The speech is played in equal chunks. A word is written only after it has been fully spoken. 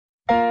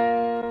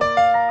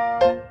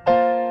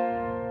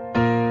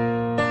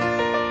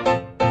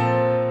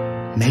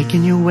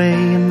Making your way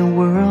in the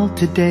world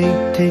today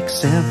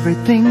takes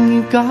everything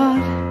you got.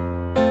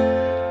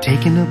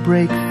 Taking a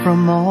break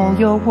from all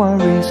your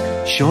worries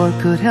sure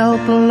could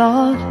help a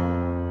lot.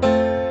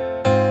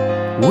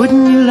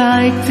 Wouldn't you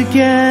like to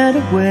get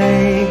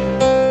away?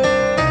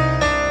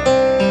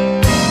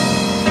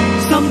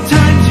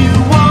 Sometimes you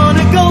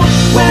wanna go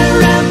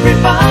where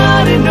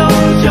everybody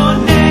knows your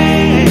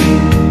name,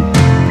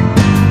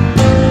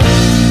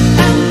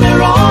 and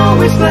they're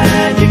always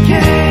glad you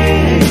came.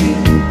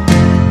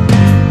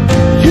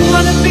 You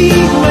wanna be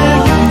where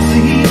you can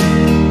see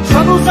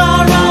troubles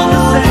are all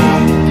the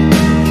same.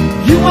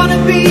 You wanna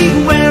be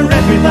where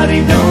everybody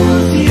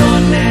knows your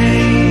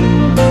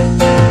name.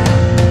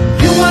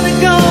 You wanna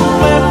go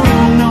where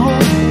people know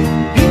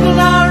people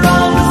are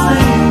all the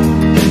same.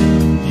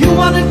 You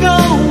wanna go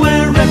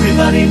where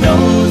everybody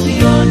knows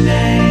your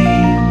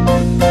name.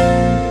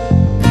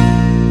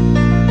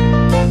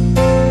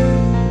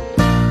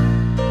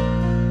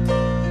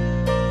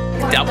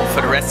 Double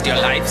for the rest of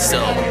your life, so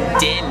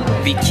then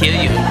we kill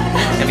you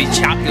and we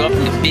chop you up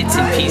into bits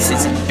and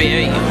pieces and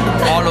bury you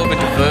all over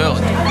the world.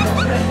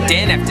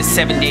 Then after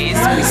 7 days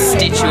we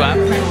stitch you up,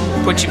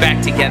 put you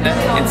back together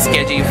and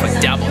schedule you for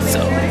double, so.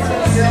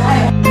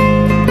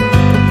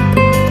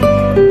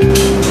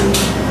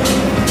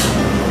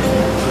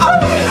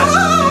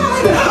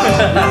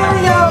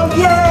 Mario,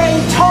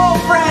 yay, tall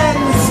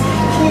friends!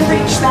 Can you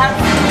reach that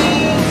for me?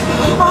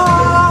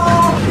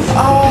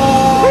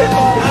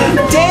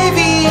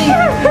 Davy!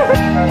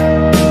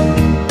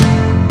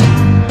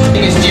 My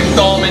name is Jim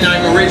Thalman.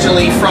 I'm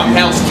originally from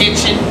Hell's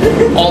Kitchen,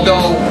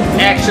 although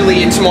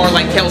actually it's more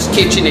like Hell's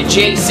Kitchen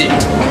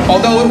adjacent.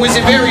 Although it was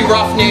a very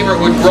rough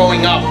neighborhood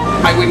growing up,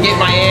 I would get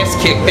my ass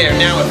kicked there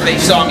now if they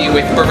saw me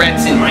with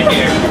barrettes in my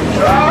hair.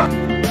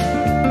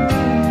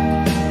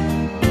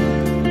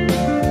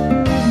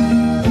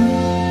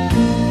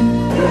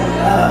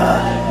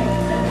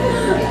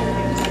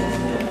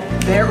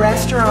 Their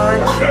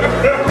restaurant.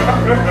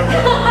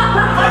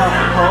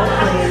 Oh,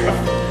 please.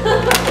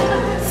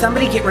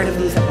 Somebody get rid of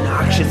these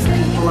obnoxious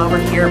people over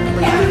here,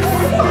 please.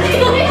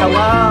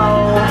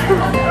 Hello?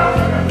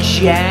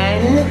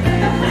 Jen?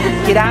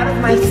 Get out of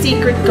my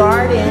secret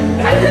garden.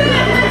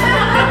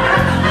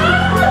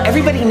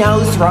 Everybody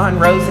knows Ron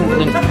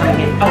Rosenblum's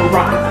coming in. Oh,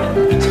 Ron.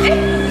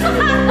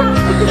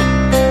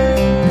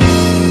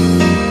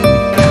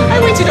 I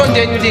went to Don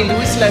Daniel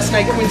Day-Lewis last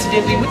night,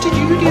 coincidentally. What did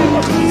you do?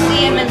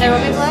 See him and There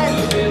Will Be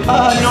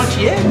Blood? Not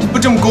yet.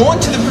 But I'm going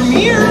to the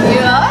premiere.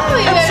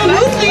 Yeah,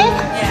 absolutely.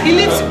 He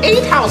lives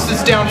 8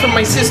 houses down from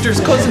my sister's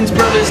cousin's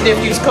brother's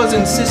nephew's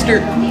cousin's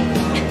sister.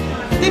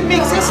 It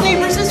makes us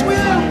neighbors as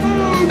well.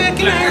 Back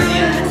in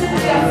Ireland.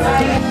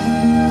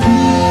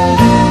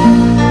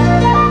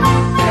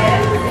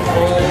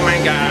 Oh my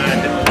God.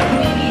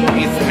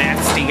 These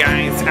nasty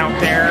guys out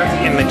there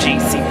in the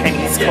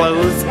JCPenney's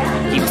clothes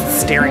keep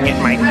staring at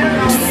my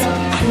boobs.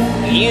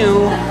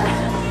 You.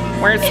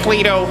 Where's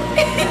Cleto?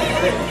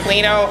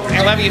 Cleto,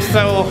 I love you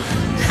so.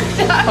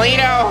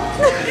 Cleto!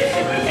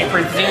 I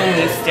presume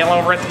he's still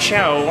over at the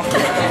show.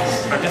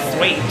 I'll just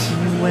wait.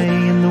 Way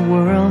in the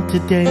world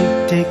today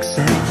takes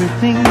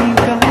everything you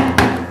got.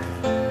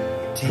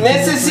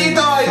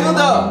 Necesito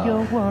ayuda.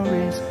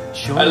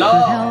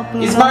 Hello?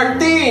 It's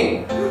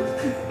Martin.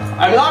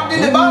 I'm locked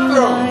in the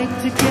bathroom.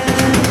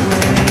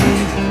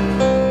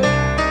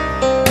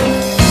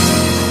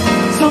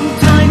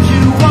 Sometimes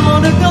you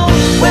wanna go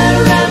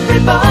where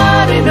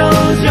everybody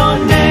knows your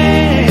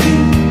name,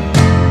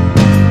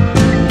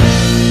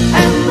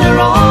 and they're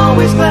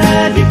always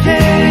glad you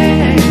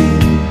came.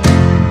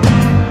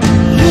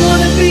 You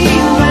wanna be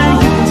where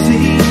you can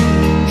see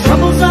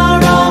troubles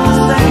are all the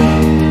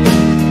same.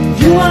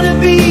 You wanna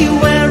be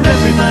where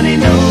everybody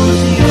knows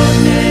your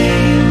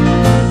name.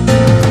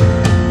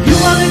 You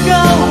wanna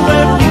go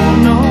where people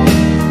know.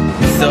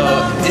 So,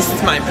 this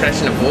is my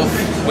impression of Wolf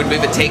when we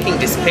were taking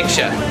this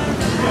picture.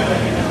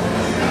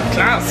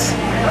 Klaus,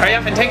 hurry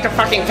up and take the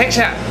fucking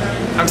picture.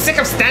 I'm sick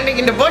of standing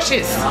in the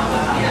bushes.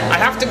 I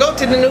have to go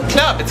to the new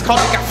club. It's called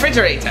the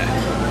refrigerator.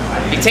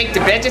 We take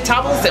the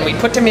vegetables and we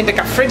put them in the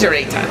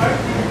refrigerator.